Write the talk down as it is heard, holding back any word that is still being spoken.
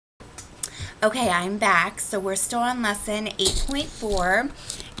Okay, I'm back. So we're still on lesson 8.4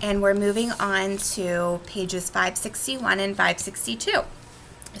 and we're moving on to pages 561 and 562.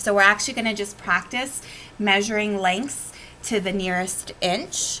 So we're actually going to just practice measuring lengths to the nearest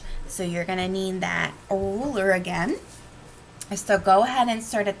inch. So you're going to need that ruler again. So go ahead and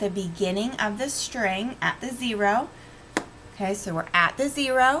start at the beginning of the string at the 0. Okay, so we're at the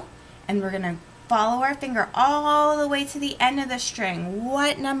 0 and we're going to follow our finger all the way to the end of the string.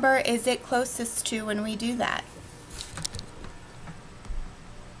 What number is it closest to when we do that?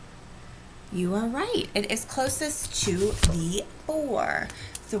 You are right. It is closest to the 4.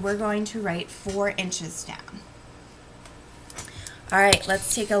 So we're going to write 4 inches down. All right,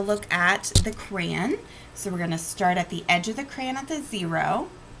 let's take a look at the crayon. So we're going to start at the edge of the crayon at the 0.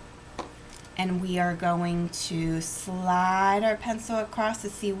 And we are going to slide our pencil across to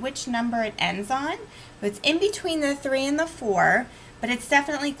see which number it ends on. It's in between the 3 and the 4, but it's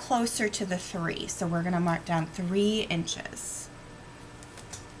definitely closer to the 3. So we're going to mark down 3 inches.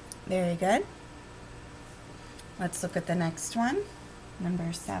 Very good. Let's look at the next one,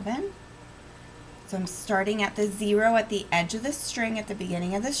 number 7. So I'm starting at the 0 at the edge of the string, at the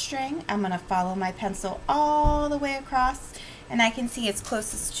beginning of the string. I'm going to follow my pencil all the way across, and I can see it's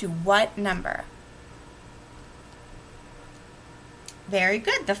closest to what number? Very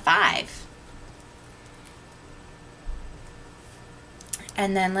good, the 5.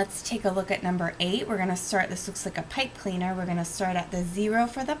 And then let's take a look at number 8. We're going to start, this looks like a pipe cleaner. We're going to start at the 0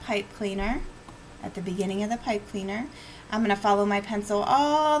 for the pipe cleaner, at the beginning of the pipe cleaner. I'm going to follow my pencil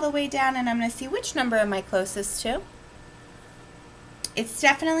all the way down, and I'm going to see which number am I closest to. It's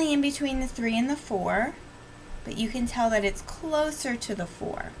definitely in between the 3 and the 4, but you can tell that it's closer to the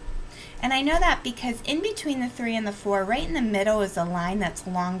 4. And I know that because in between the 3 and the 4, right in the middle is a line that's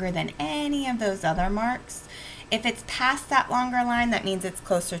longer than any of those other marks. If it's past that longer line, that means it's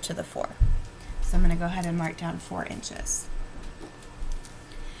closer to the 4. So I'm going to go ahead and mark down 4 inches.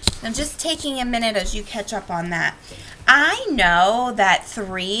 Now just taking a minute as you catch up on that. I know that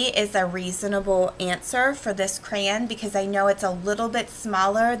 3 is a reasonable answer for this crayon because I know it's a little bit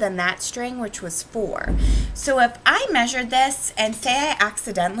smaller than that string, which was 4. So if I measured this and say I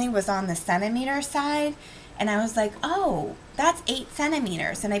accidentally was on the centimeter side and I was like, oh, that's 8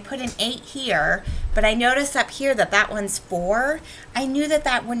 centimeters, and I put an 8 here, but I notice up here that that one's 4, I knew that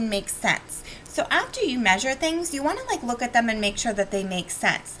that wouldn't make sense. So after you measure things, you want to look at them and make sure that they make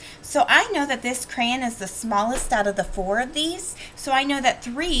sense. So I know that this crayon is the smallest out of the 4 of these, so I know that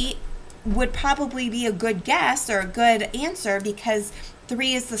 3 would probably be a good guess or a good answer because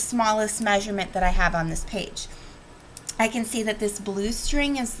 3 is the smallest measurement that I have on this page. I can see that this blue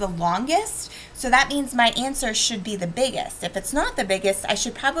string is the longest, so that means my answer should be the biggest. If it's not the biggest, I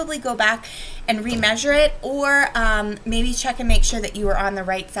should probably go back and remeasure it, or maybe check and make sure that you are on the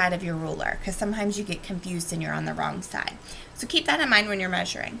right side of your ruler, because sometimes you get confused and you're on the wrong side. So keep that in mind when you're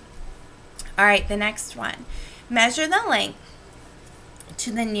measuring. All right, the next one. Measure the length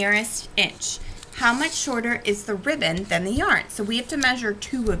to the nearest inch. How much shorter is the ribbon than the yarn? So we have to measure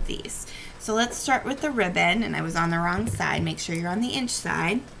 2 of these. So let's start with the ribbon, and I was on the wrong side. Make sure you're on the inch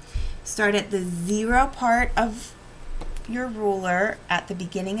side. Start at the 0 part of your ruler at the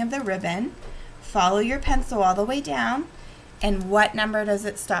beginning of the ribbon. Follow your pencil all the way down, and what number does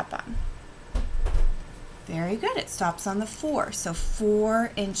it stop on? Very good, it stops on the 4, so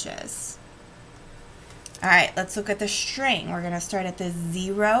 4 inches. All right, let's look at the string. We're going to start at the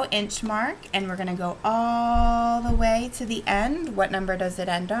 0 inch mark, and we're going to go all the way to the end. What number does it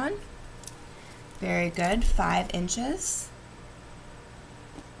end on? Very good, 5 inches.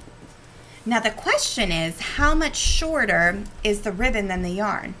 Now the question is, how much shorter is the ribbon than the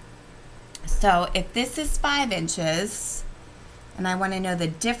yarn? So if this is 5 inches, and I want to know the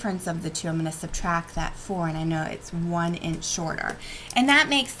difference of the 2, I'm going to subtract that 4, and I know it's 1 inch shorter. And that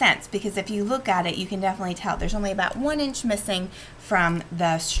makes sense, because if you look at it, you can definitely tell there's only about 1 inch missing from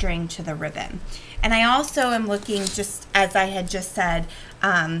the string to the ribbon. And I also am looking, just as I had just said,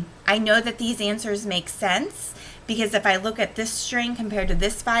 I know that these answers make sense, because if I look at this string compared to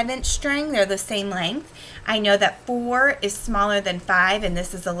this 5 inch string, they're the same length. I know that 4 is smaller than 5, and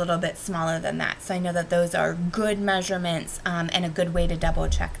this is a little bit smaller than that. So I know that those are good measurements and a good way to double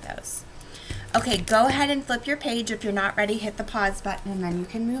check those. Okay, go ahead and flip your page. If you're not ready, hit the pause button, and then you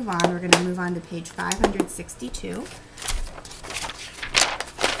can move on. We're going to move on to page 562.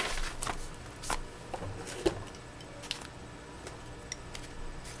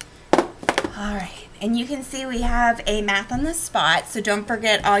 All right, and you can see we have a math on the spot, so don't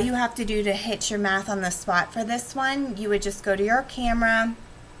forget, all you have to do to hit your math on the spot for this one, you would just go to your camera,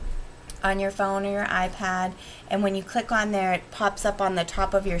 on your phone or your iPad, and when you click on there, it pops up on the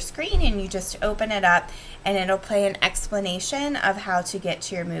top of your screen, and you just open it up and it'll play an explanation of how to get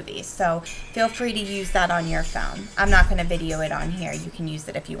to your movie. So feel free to use that on your phone. I'm not going to video it on here. You can use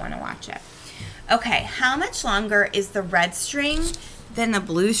it if you want to watch it. Okay, how much longer is the red string than the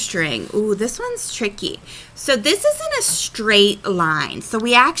blue string? Ooh, this one's tricky. So this isn't a straight line. So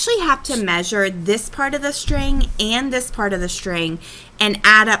we actually have to measure this part of the string and this part of the string and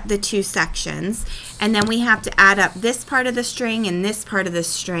add up the two sections. And then we have to add up this part of the string and this part of the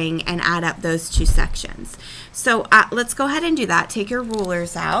string and add up those two sections. So let's go ahead and do that. Take your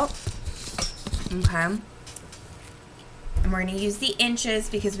rulers out. Okay. And we're going to use the inches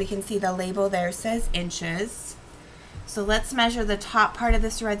because we can see the label there says inches. So let's measure the top part of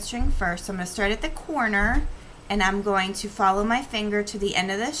this red string first. So I'm going to start at the corner, and I'm going to follow my finger to the end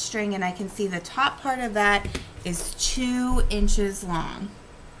of the string, and I can see the top part of that is 2 inches long.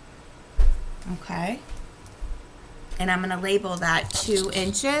 Okay. And I'm going to label that 2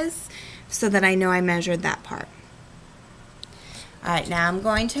 inches so that I know I measured that part. All right, now I'm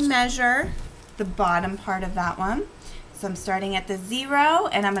going to measure the bottom part of that one. So I'm starting at the 0,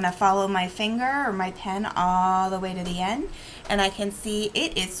 and I'm going to follow my finger or my pen all the way to the end, and I can see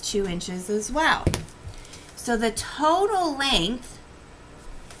it is 2 inches as well. So the total length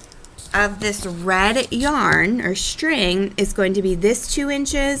of this red yarn or string is going to be this 2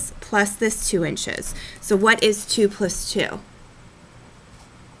 inches plus this 2 inches. So what is 2 plus 2?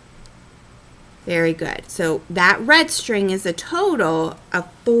 Very good. So that red string is a total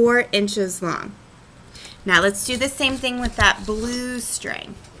of 4 inches long. Now let's do the same thing with that blue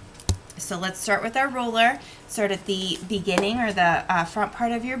string. So let's start with our ruler, start at the beginning or the front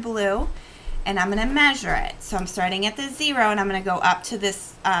part of your blue, and I'm going to measure it. So I'm starting at the 0, and I'm going to go up to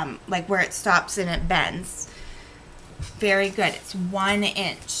this, like where it stops and it bends. Very good. It's 1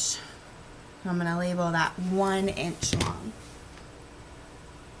 inch. I'm going to label that 1 inch long.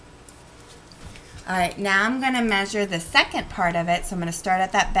 All right, now I'm going to measure the second part of it. So I'm going to start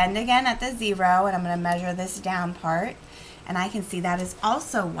at that bend again at the 0, and I'm going to measure this down part. And I can see that is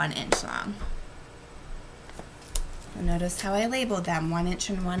also 1 inch long. And notice how I labeled them, 1 inch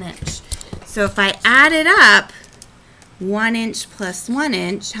and 1 inch. So if I add it up, 1 inch plus 1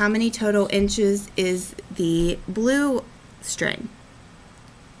 inch, how many total inches is the blue string?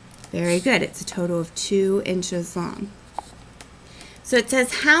 Very good. It's a total of 2 inches long. So it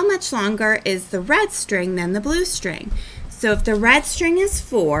says how much longer is the red string than the blue string. So if the red string is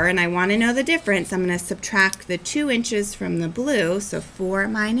 4 and I want to know the difference, I'm going to subtract the 2 inches from the blue, so 4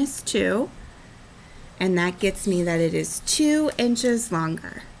 minus 2, and that gets me that it is 2 inches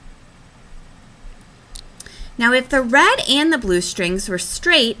longer. Now if the red and the blue strings were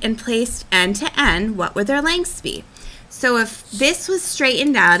straight and placed end to end, what would their lengths be? So if this was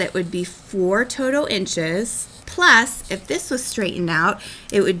straightened out, it would be 4 total inches. Plus, if this was straightened out,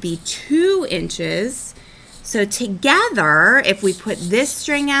 it would be 2 inches. So together, if we put this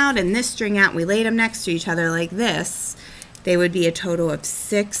string out and this string out, we laid them next to each other like this, they would be a total of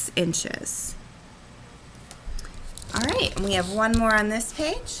 6 inches. All right, and we have one more on this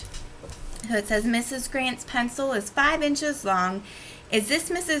page. So it says, Mrs. Grant's pencil is 5 inches long. Is this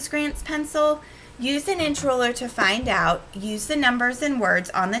Mrs. Grant's pencil? Use an inch ruler to find out. Use the numbers and words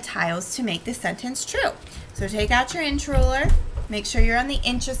on the tiles to make the sentence true. So take out your inch ruler, make sure you're on the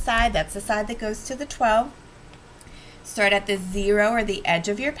inches side, that's the side that goes to the 12. Start at the 0 or the edge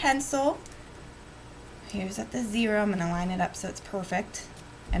of your pencil. Here's at the 0, I'm going to line it up so it's perfect.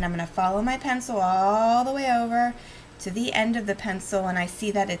 And I'm going to follow my pencil all the way over to the end of the pencil, and I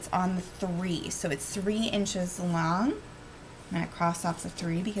see that it's on the 3. So it's 3 inches long. I'm going to cross off the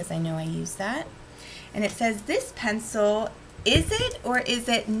 3 because I know I use that. And it says this pencil, is it or is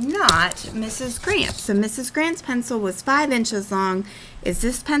it not Mrs. Grant? So Mrs. Grant's pencil was 5 inches long. Is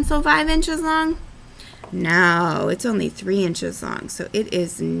this pencil 5 inches long? No, it's only 3 inches long. So it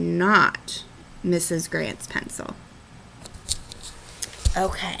is not Mrs. Grant's pencil.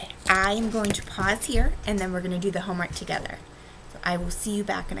 Okay, I am going to pause here, and then we're going to do the homework together. So I will see you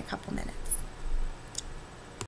back in a couple minutes.